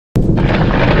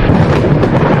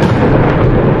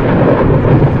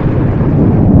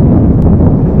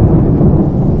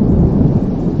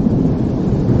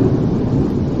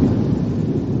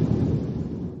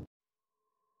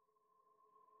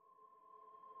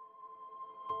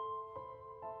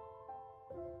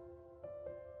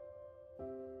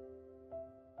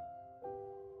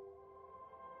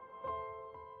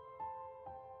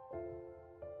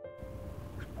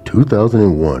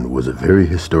2001 was a very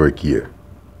historic year,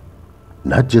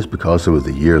 not just because it was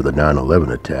the year of the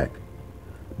 9/11 attack,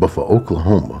 but for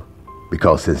Oklahoma,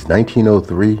 because since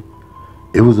 1903,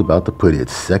 it was about to put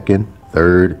its second,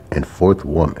 third, and fourth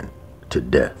woman to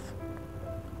death.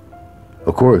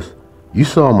 Of course, you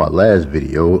saw my last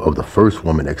video of the first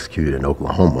woman executed in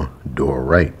Oklahoma, Dora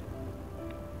Wright.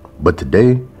 But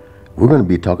today, we're going to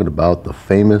be talking about the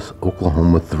famous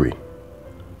Oklahoma Three: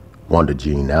 Wanda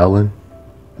Jean Allen,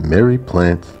 Mary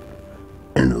Plantz,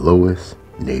 and Lois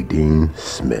Nadean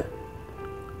Smith.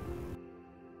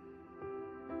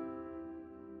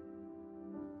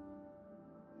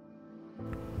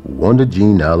 Wanda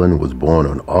Jean Allen was born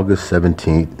on August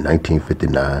 17,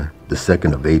 1959, the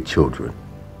second of 8 children.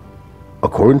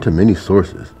 According to many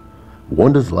sources,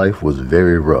 Wanda's life was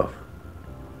very rough.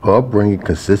 Her upbringing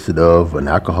consisted of an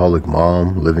alcoholic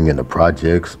mom living in the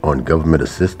projects on government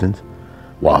assistance,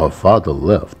 while her father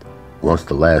left once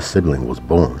the last sibling was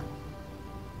born.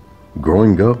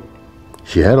 Growing up,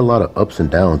 she had a lot of ups and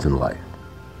downs in life,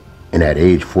 and at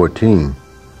age 14,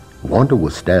 Wanda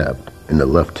was stabbed in the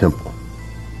left temple.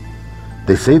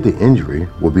 They say the injury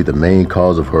will be the main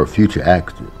cause of her future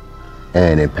accident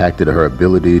and impacted her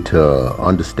ability to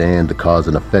understand the cause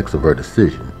and effects of her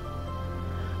decision.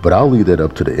 But I'll leave that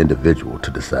up to the individual to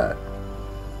decide.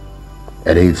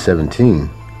 At age 17,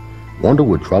 Wanda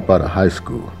would drop out of high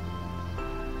school.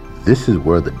 This is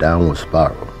where the downward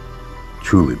spiral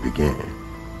truly began.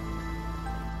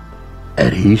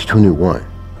 At age 21,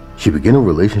 she began a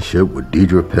relationship with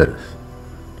Deidre Pettis,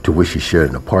 to which she shared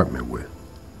an apartment with.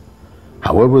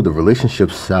 However, the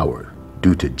relationship soured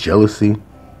due to jealousy,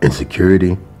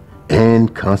 insecurity,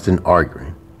 and constant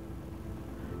arguing.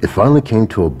 It finally came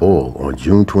to a boil on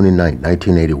June 29,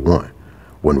 1981,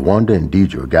 when Wanda and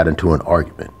Deidre got into an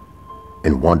argument,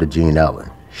 and Wanda Jean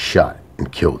Allen shot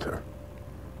and killed her.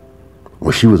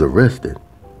 When she was arrested,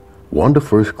 Wanda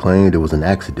first claimed it was an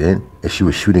accident and she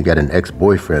was shooting at an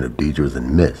ex-boyfriend of Deidre's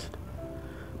and missed.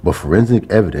 But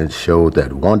forensic evidence showed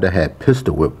that Wanda had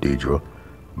pistol whipped Deidre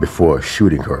before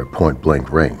shooting her at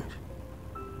point-blank range.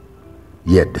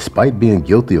 Yet, despite being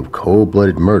guilty of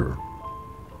cold-blooded murder,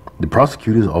 the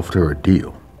prosecutors offered her a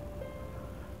deal.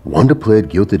 Wanda pled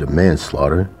guilty to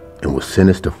manslaughter and was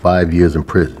sentenced to 5 years in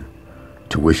prison,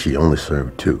 to which she only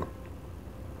served 2.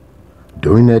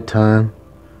 During that time,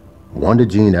 Wanda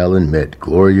Jean Allen met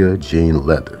Gloria Jean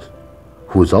Leathers,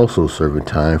 who was also serving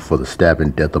time for the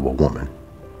stabbing death of a woman.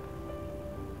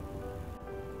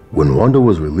 When Wanda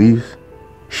was released,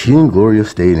 she and Gloria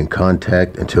stayed in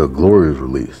contact until Gloria's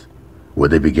release, where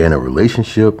they began a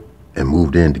relationship and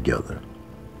moved in together.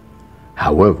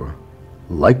 However,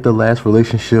 like the last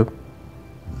relationship,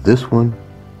 this one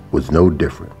was no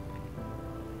different.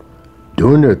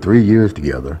 During their 3 years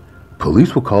together,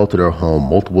 police were called to their home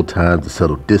multiple times to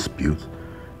settle disputes,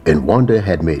 and Wanda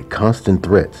had made constant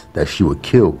threats that she would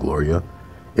kill Gloria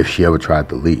if she ever tried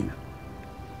to leave.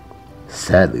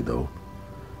 Sadly though,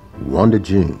 Wanda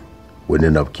Jean would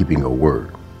end up keeping her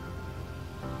word.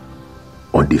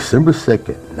 On December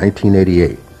 2nd,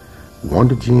 1988,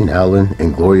 Wanda Jean Allen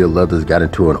and Gloria Leathers got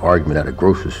into an argument at a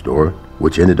grocery store,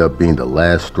 which ended up being the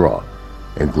last straw,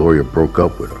 and Gloria broke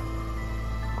up with her.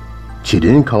 She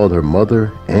then called her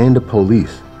mother and the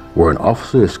police, where an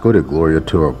officer escorted Gloria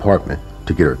to her apartment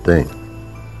to get her things.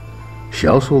 She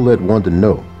also let Wanda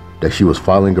know that she was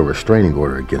filing a restraining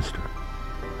order against her.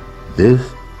 This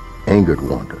angered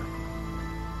Wanda,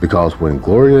 because when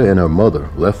Gloria and her mother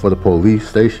left for the police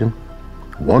station,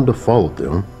 Wanda followed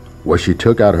them, where she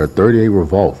took out her .38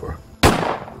 revolver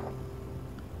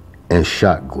and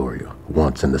shot Gloria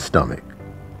once in the stomach.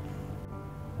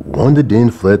 Wanda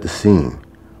then fled the scene,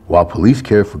 while police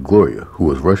cared for Gloria, who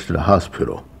was rushed to the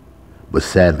hospital, but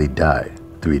sadly died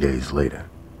 3 days later.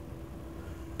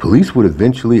 Police would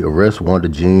eventually arrest Wanda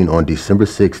Jean on December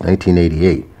 6,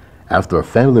 1988, after a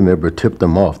family member tipped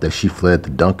them off that she fled to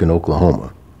Duncan,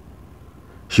 Oklahoma.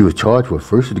 She was charged with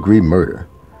first-degree murder,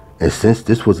 and since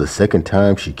this was the second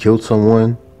time she killed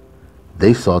someone,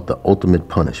 they sought the ultimate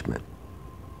punishment: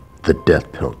 the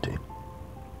death penalty.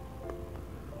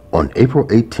 On April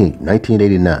 18,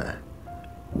 1989,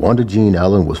 Wanda Jean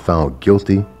Allen was found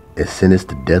guilty and sentenced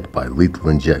to death by lethal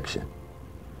injection.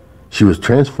 She was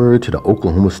transferred to the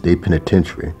Oklahoma State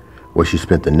Penitentiary, where she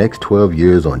spent the next 12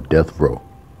 years on death row.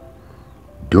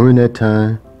 During that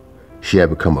time, she had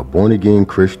become a born-again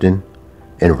Christian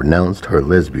and renounced her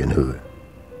lesbianhood.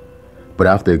 But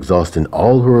after exhausting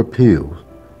all her appeals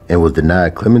and was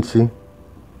denied clemency,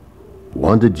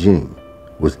 Wanda Jean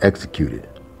was executed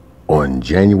on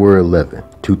January 11,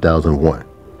 2001,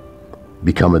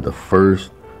 becoming the first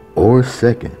or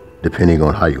second, depending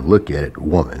on how you look at it,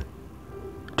 woman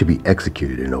to be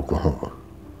executed in Oklahoma.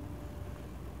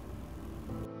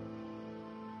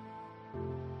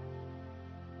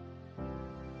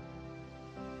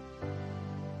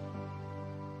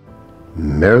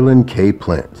 Marilyn K.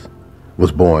 Plantz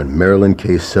was born Marilyn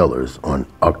K. Sellers on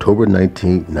October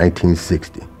 19,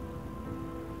 1960.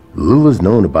 Little is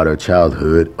known about her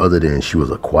childhood other than she was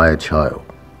a quiet child.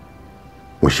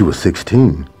 When she was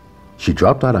 16, she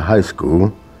dropped out of high school,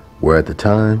 where at the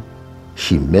time,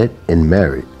 she met and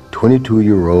married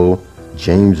 22-year-old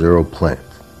James Earl Plantz,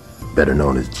 better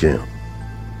known as Jim.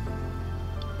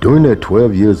 During their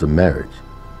 12 years of marriage,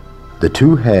 the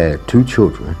two had 2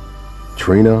 children,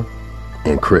 Trina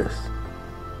and Chris.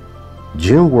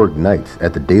 Jim worked nights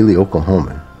at the Daily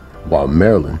Oklahoman, while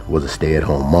Marilyn was a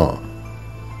stay-at-home mom.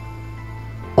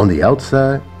 On the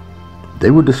outside,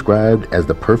 they were described as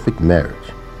the perfect marriage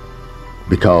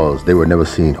because they were never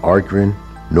seen arguing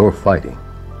nor fighting.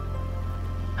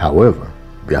 However,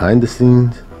 behind the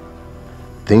scenes,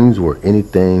 things were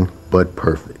anything but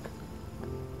perfect,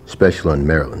 especially on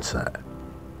Marilyn's side.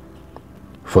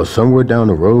 For somewhere down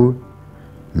the road,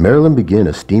 Marilyn began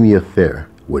a steamy affair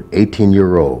with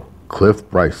 18-year-old Cliff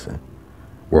Bryson,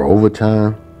 where over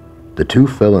time, the two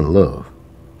fell in love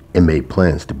and made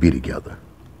plans to be together.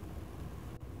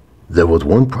 There was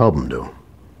one problem though.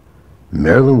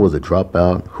 Marilyn was a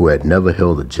dropout who had never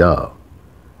held a job,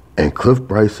 and Cliff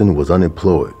Bryson was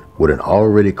unemployed with an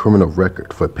already criminal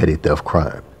record for petty theft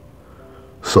crime.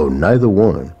 So neither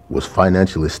one was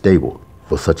financially stable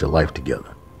for such a life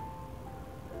together.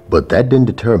 But that didn't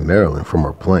deter Marilyn from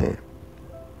her plan.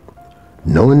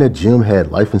 Knowing that Jim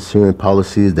had life insurance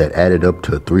policies that added up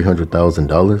to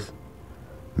 $300,000,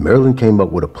 Marilyn came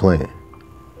up with a plan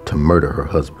to murder her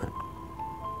husband.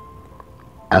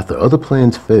 After other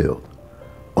plans failed,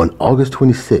 on August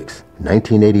 26,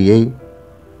 1988,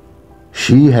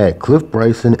 she had Cliff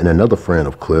Bryson and another friend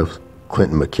of Cliff's,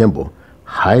 Clinton McKimball,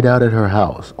 hide out at her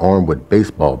house armed with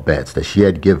baseball bats that she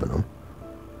had given him.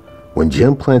 When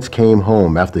Jim Plantz came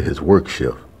home after his work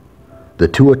shift, the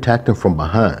two attacked him from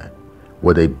behind,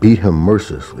 where they beat him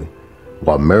mercilessly,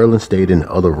 while Marilyn stayed in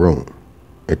the other room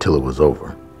until it was over.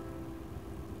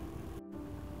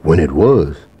 When it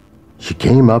was, she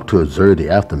came out to observe the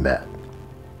aftermath,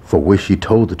 for which she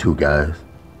told the two guys,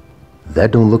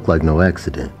 "That don't look like no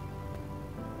accident."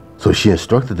 So she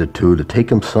instructed the two to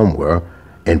take him somewhere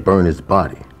and burn his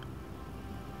body.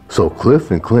 So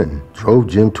Cliff and Clinton drove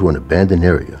Jim to an abandoned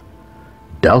area,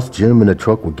 doused Jim in a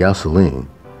truck with gasoline,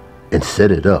 and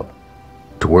set it up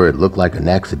to where it looked like an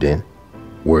accident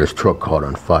where his truck caught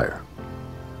on fire.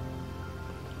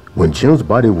 When Jim's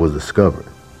body was discovered,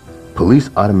 police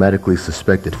automatically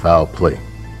suspected foul play.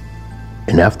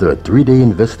 And after a 3-day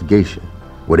investigation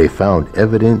where they found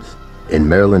evidence in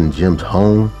Marilyn and Jim's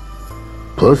home,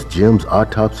 plus Jim's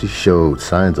autopsy showed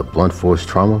signs of blunt force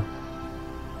trauma,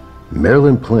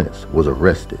 Marilyn Plantz was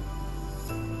arrested.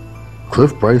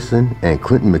 Cliff Bryson and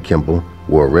Clinton McKimball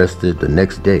were arrested the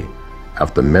next day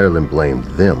after Marilyn blamed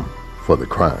them for the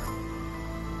crime.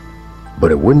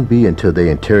 But it wouldn't be until they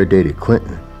interrogated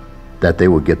Clinton that they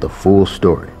would get the full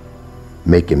story,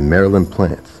 making Marilyn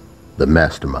Plantz the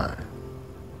mastermind.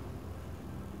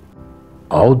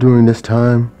 All during this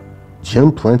time,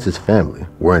 Jim Plantz's family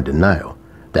were in denial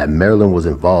that Marilyn was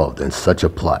involved in such a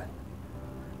plot.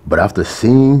 But after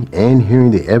seeing and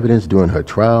hearing the evidence during her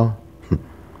trial,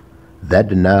 that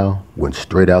denial went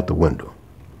straight out the window.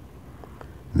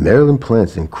 Marilyn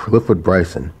Plantz and Clifford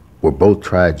Bryson were both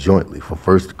tried jointly for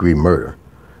first-degree murder,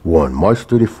 where on March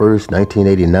 31st,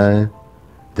 1989,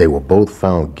 they were both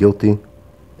found guilty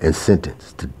and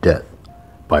sentenced to death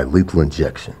by lethal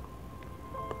injection.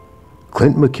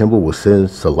 Clinton McKimball was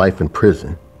sentenced to life in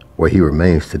prison, where he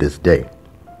remains to this day.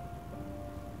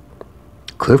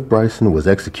 Cliff Bryson was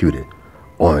executed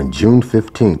on June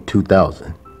 15,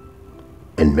 2000,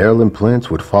 and Marilyn Plantz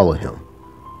would follow him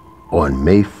on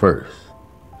May 1st,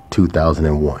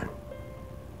 2001.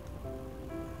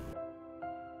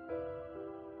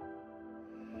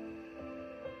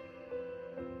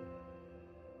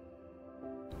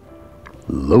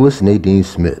 Lois Nadean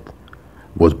Smith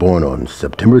was born on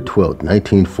September 12,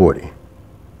 1940.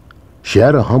 She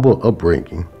had a humble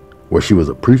upbringing where she was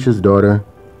a preacher's daughter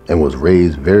and was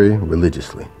raised very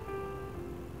religiously.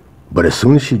 But as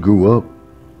soon as she grew up,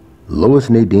 Lois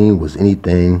Nadean was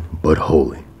anything but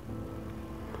holy.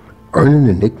 Earning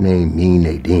the nickname Mean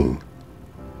Nadean,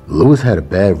 Lois had a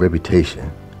bad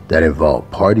reputation that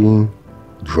involved partying,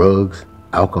 drugs,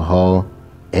 alcohol,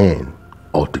 and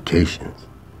altercations.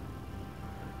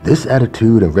 This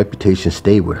attitude and reputation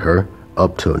stayed with her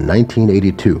up till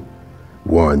 1982,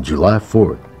 where on July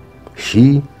 4th,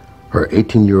 she, her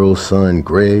 18-year-old son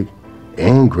Greg,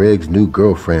 and Greg's new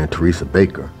girlfriend, Teresa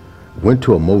Baker, went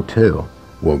to a motel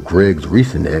where Greg's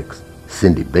recent ex,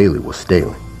 Cindy Bailey, was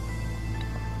staying.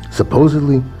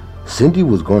 Supposedly, Cindy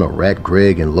was going to rat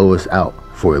Greg and Lois out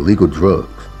for illegal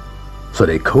drugs, so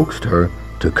they coaxed her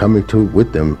to come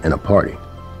with them in a party.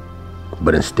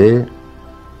 But instead,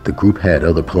 the group had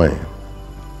other plans.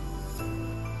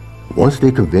 Once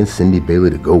they convinced Cindy Bailey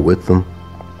to go with them,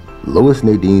 Lois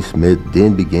Nadean Smith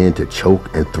then began to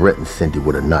choke and threaten Cindy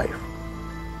with a knife.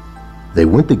 They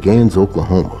went to Gaines,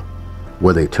 Oklahoma,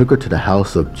 where they took her to the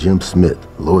house of Jim Smith,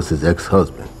 Lois's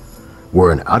ex-husband,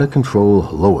 where an out-of-control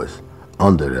Lois,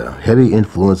 under the heavy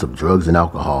influence of drugs and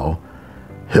alcohol,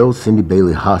 held Cindy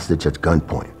Bailey hostage at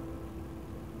gunpoint.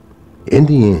 In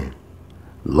the end,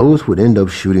 Lois would end up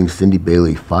shooting Cindy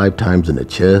Bailey 5 times in the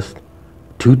chest,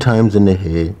 2 times in the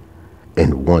head,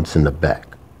 and once in the back.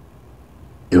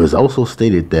 It was also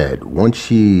stated that once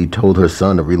she told her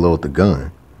son to reload the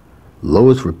gun,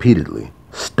 Lois repeatedly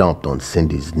stomped on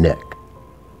Cindy's neck.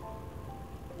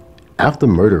 After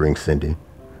murdering Cindy,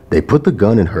 they put the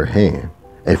gun in her hand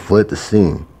and fled the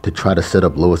scene to try to set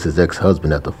up Lois's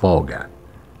ex-husband as the fall guy.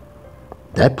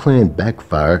 That plan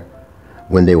backfired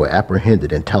when they were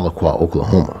apprehended in Tahlequah,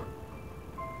 Oklahoma.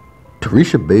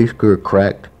 Teresa Baker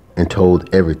cracked and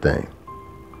told everything.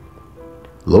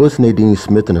 Lois Nadean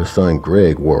Smith and her son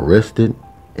Greg were arrested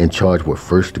and charged with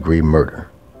first-degree murder.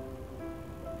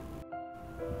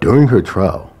 During her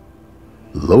trial,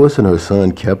 Lois and her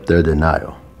son kept their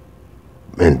denial,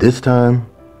 and this time,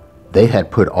 they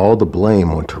had put all the blame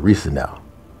on Teresa now.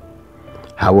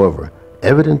 However,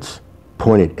 evidence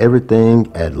pointed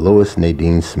everything at Lois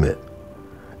Nadean Smith,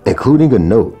 including a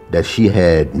note that she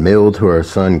had mailed to her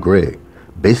son Greg,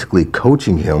 basically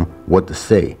coaching him what to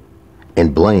say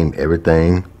and blame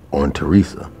everything on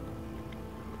Teresa.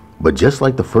 But just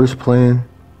like the first plan,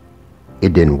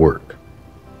 it didn't work.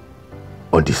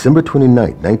 On December 29,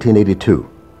 1982,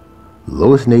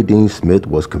 Lois Nadean Smith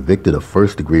was convicted of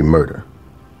first-degree murder.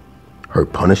 Her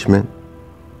punishment,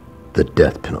 the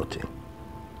death penalty.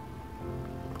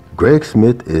 Greg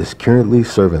Smith is currently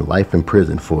serving life in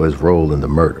prison for his role in the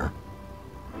murder.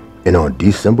 And on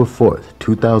December 4th,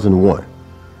 2001,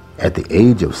 at the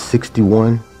age of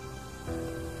 61,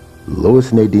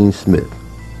 Lois Nadean Smith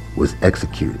was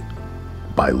executed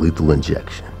by lethal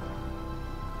injection.